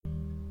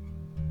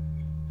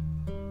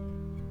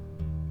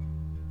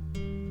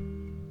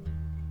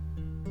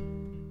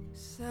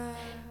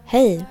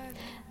Hej!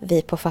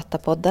 Vi på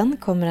Fattapodden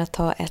kommer att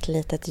ta ett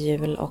litet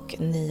jul- och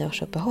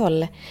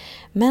nyårsuppehåll.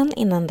 Men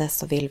innan dess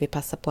så vill vi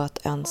passa på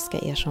att önska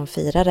er som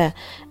firare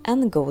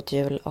en god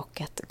jul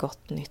och ett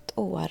gott nytt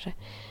år.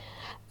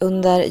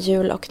 Under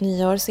jul och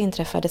nyår så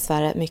inträffar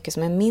dessvärre mycket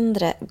som är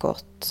mindre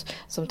gott,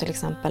 som till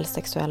exempel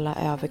sexuella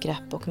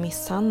övergrepp och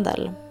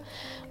misshandel.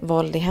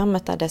 Våld i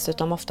hemmet är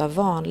dessutom ofta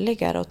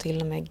vanligare och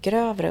till och med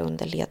grövre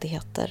under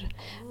ledigheter.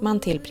 Man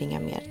tillbringar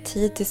mer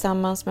tid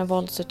tillsammans med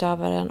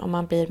våldsutövaren och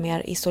man blir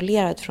mer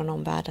isolerad från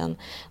omvärlden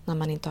när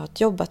man inte har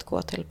ett jobb att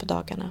gå till på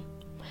dagarna.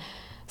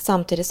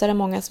 Samtidigt är det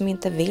många som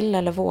inte vill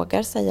eller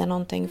vågar säga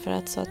någonting för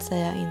att så att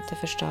säga inte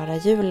förstöra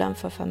julen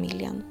för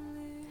familjen.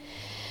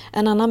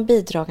 En annan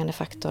bidragande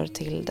faktor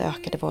till det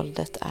ökade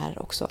våldet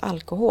är också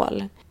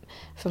alkohol.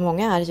 För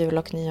många är jul-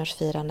 och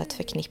nyårsfirandet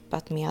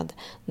förknippat med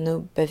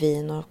nubbe,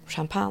 vin och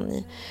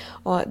champagne.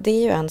 Och det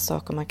är ju en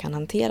sak om man kan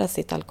hantera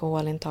sitt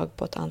alkoholintag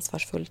på ett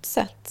ansvarsfullt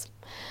sätt.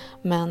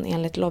 Men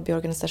enligt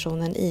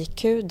lobbyorganisationen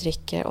IQ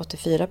dricker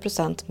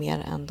 84%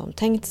 mer än de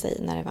tänkt sig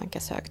när det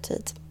vankas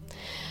högtid.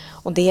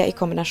 Och det i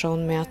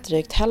kombination med att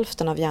drygt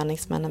hälften av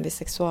gärningsmännen vid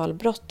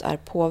sexualbrott är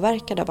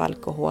påverkade av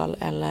alkohol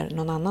eller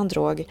någon annan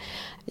drog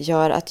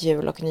gör att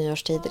jul- och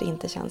nyårstider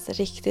inte känns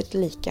riktigt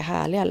lika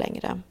härliga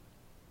längre.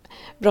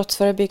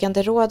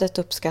 Brottsförebyggande rådet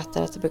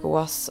uppskattar att det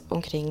begås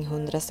omkring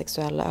 100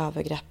 sexuella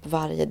övergrepp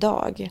varje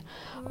dag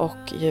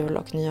och jul-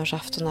 och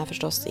nyårsafton är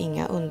förstås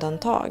inga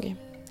undantag.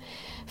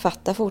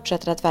 Fatta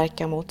fortsätter att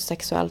verka mot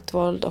sexuellt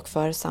våld och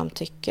för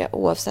samtycke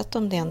oavsett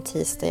om det är en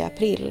tisdag i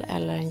april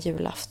eller en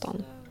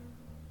julafton.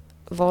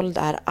 Våld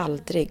är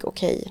aldrig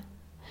okej.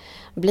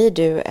 Blir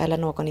du eller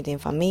någon i din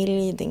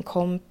familj, din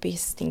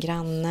kompis, din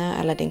granne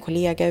eller din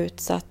kollega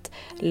utsatt,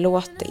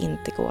 låt det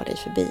inte gå dig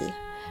förbi.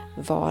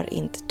 Var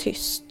inte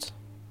tyst.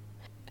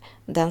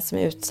 Den som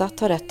är utsatt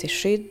har rätt till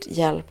skydd,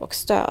 hjälp och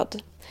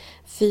stöd.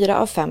 4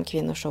 av 5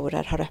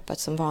 kvinnojourer har öppet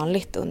som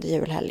vanligt under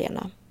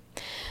julhelgerna.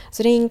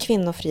 Så ring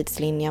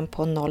Kvinnofridslinjen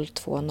på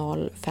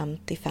 020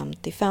 50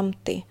 50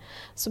 50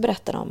 så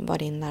berättar de var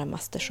din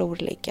närmaste jour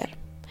ligger.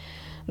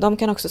 De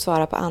kan också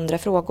svara på andra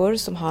frågor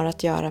som har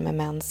att göra med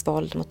mäns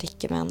våld mot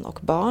icke-män och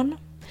barn.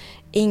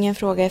 Ingen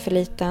fråga är för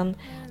liten.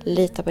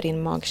 Lita på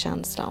din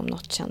magkänsla om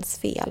något känns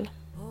fel.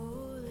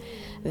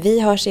 Vi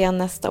hörs igen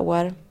nästa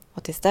år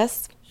och tills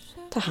dess,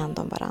 ta hand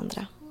om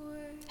varandra.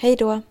 Hej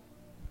då!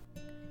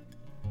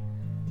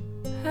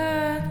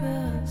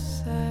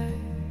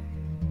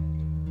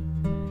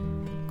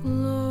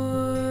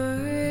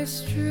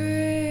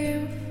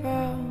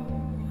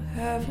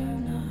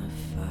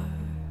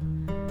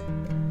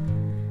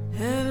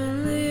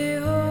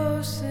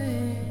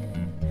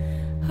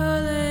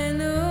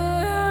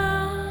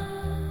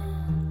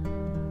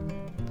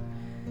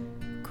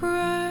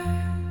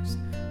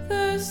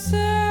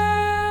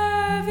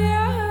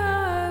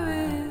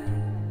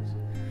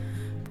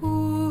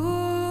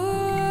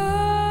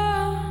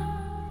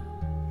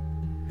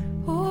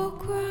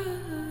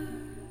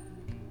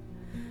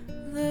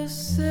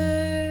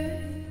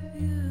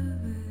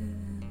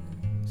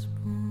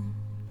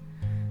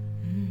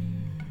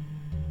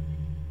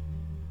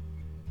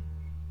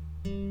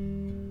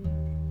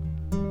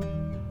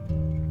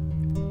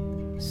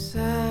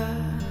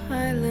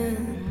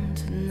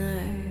 Silent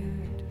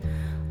night,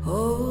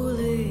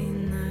 holy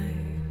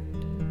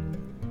night,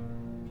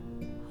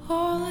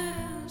 all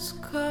is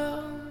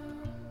calm,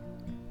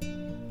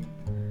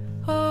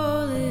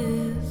 all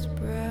is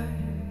bright,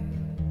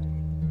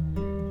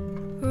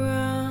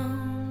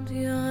 round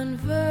yon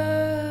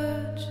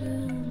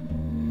virgin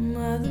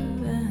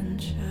mother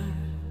and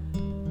child,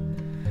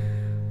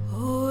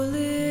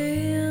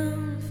 holy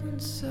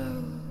infant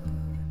so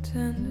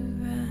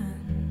tender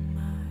and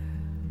mild.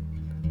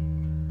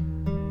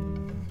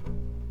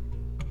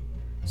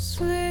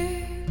 Sleep.